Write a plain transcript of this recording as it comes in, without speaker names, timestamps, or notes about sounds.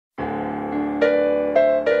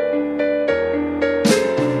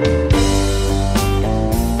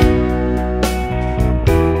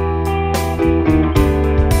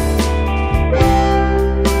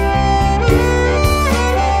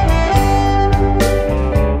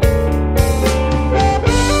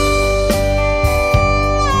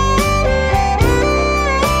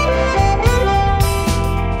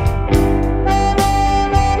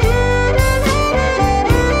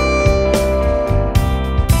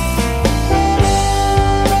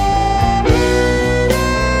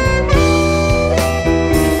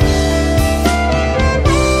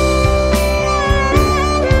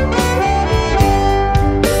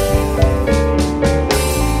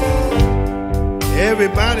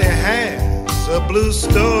Everybody has a blue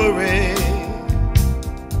story,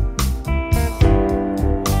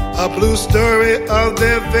 a blue story of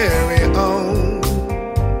their very own.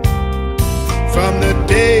 From the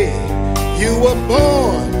day you were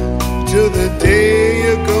born to the day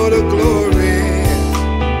you go to glory,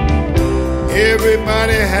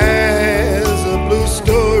 everybody has a blue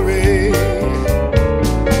story.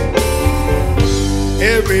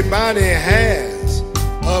 Everybody has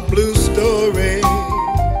a blue story.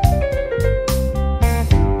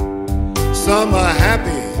 Some are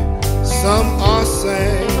happy, some are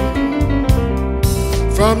sad.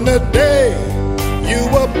 From the day you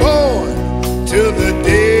were born till the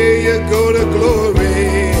day you go to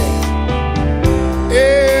glory,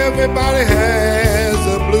 everybody has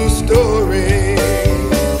a blue story.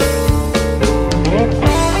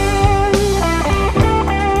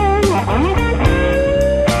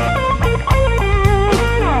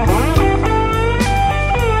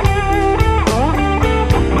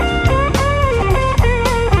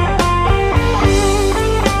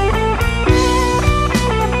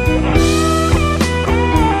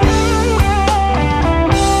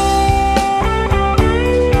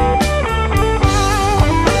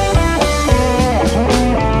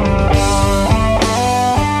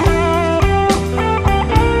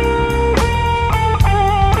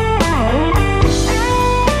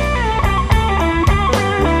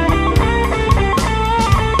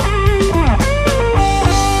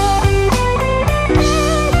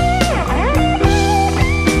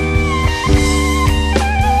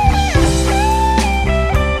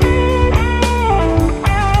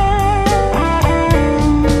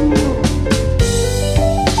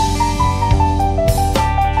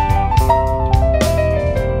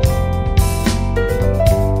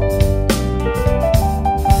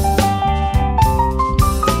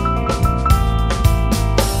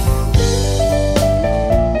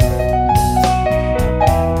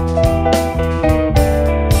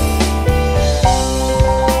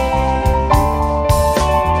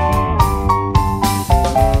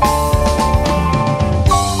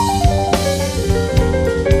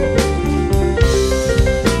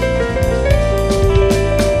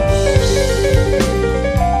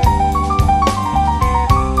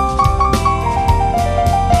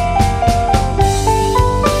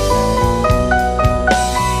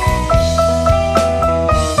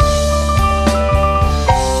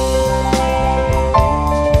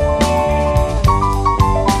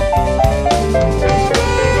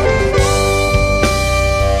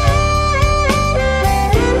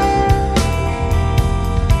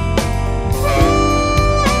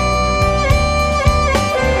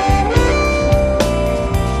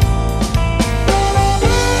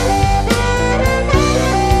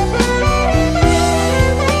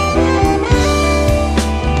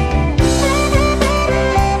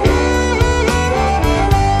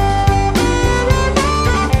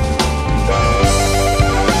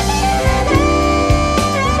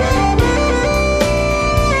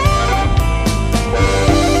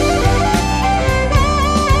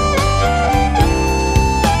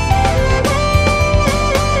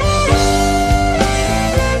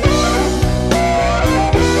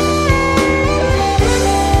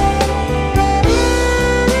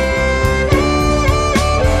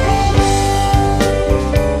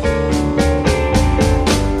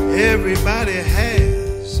 Everybody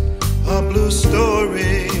has a blue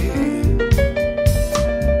story.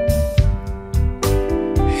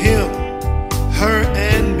 Him, her,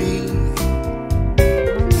 and me.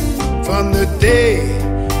 From the day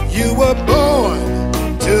you were born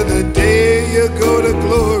to the day you go to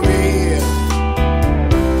glory,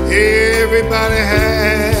 everybody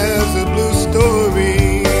has a blue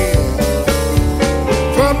story.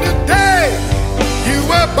 From the day you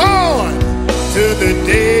were born to the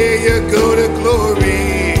day you go to glory,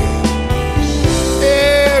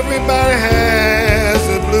 everybody has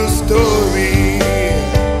a blue story.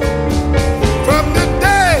 From the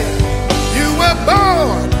day you were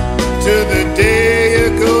born to the day you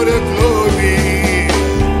go to glory,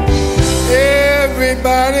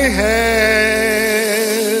 everybody has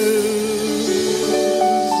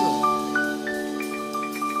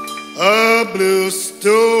a blue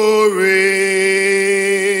story.